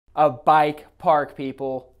A bike park,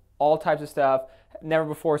 people. All types of stuff. Never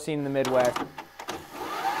before seen in the Midwest.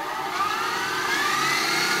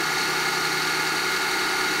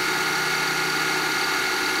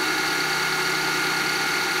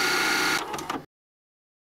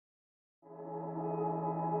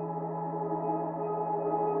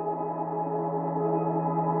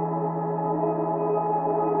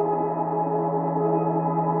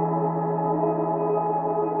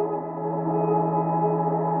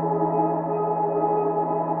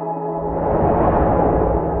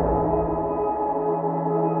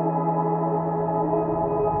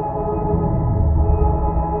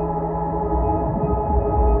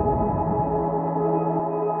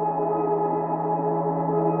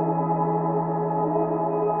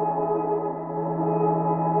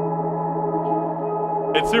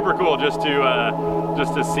 It's super cool just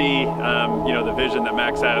to see you know, the vision that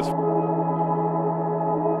Max has.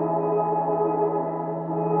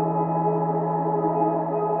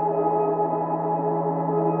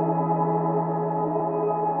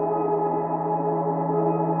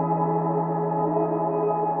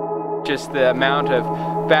 Just the amount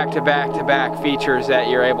of back-to-back-to-back features that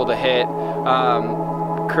you're able to hit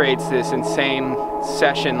creates this insane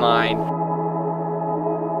session line.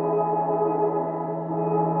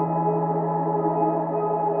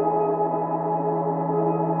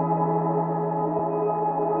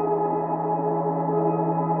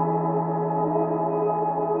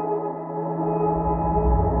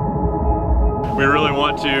 We really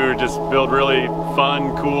want to just build really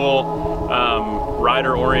fun, cool,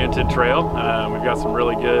 rider-oriented trail. We've got some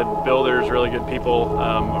really good builders, really good people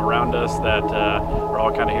around us that are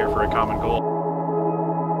all kind of here for a common goal.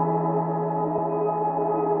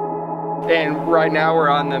 And right now we're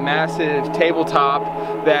on the massive tabletop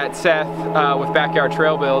that Seth with Backyard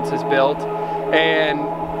Trail Builds has built.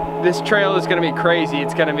 And this trail is going to be crazy.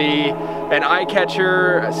 It's going to be an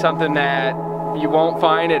eye-catcher, something that you won't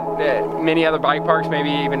find at many other bike parks, maybe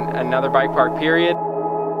even another bike park period.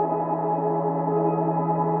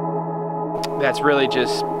 That's really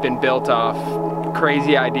just been built off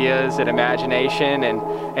crazy ideas and imagination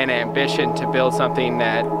and ambition to build something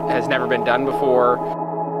that has never been done before.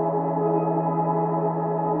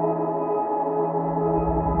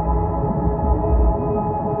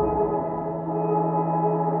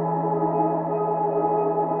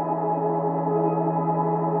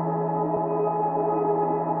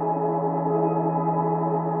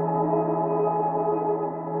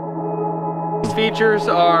 Features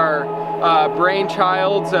are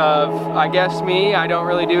brainchilds of, I guess, me. I don't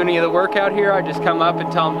really do any of the work out here. I just come up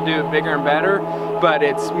and tell them to do it bigger and better. But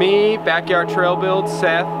it's me, Backyard Trail Builds,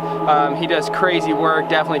 Seth. He does crazy work.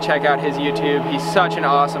 Definitely check out his YouTube. He's such an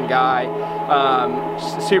awesome guy.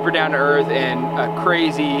 Super down to earth and a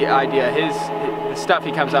crazy idea. The stuff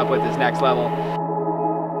he comes up with is next level.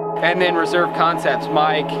 And then Reserve Concepts,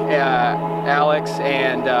 Mike, Alex,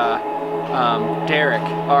 and Derek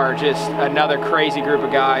are just another crazy group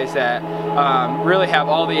of guys that really have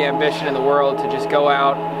all the ambition in the world to just go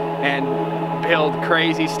out and build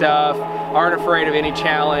crazy stuff, aren't afraid of any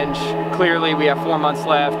challenge. Clearly we have 4 months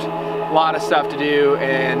left, a lot of stuff to do,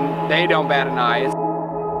 and they don't bat an eye.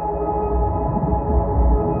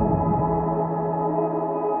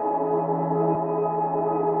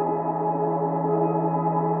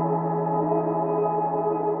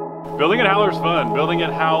 Building at Howler is fun. Building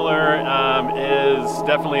at Howler is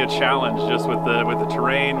definitely a challenge, just with the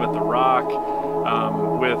terrain, with the rock,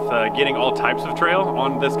 with getting all types of trail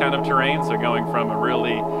on this kind of terrain. So going from a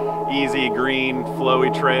really easy, green,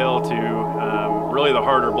 flowy trail to really the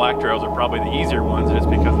harder black trails are probably the easier ones just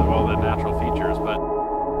because of all the natural features. But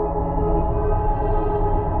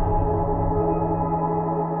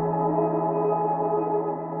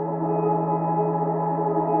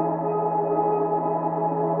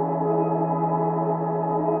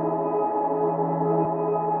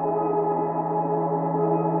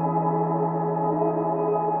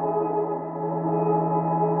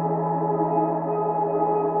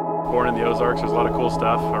born in the Ozarks, there's a lot of cool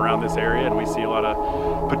stuff around this area, and we see a lot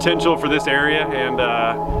of potential for this area and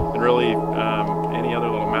really any other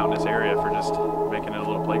little mountainous area for just making it a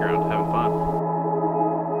little playground.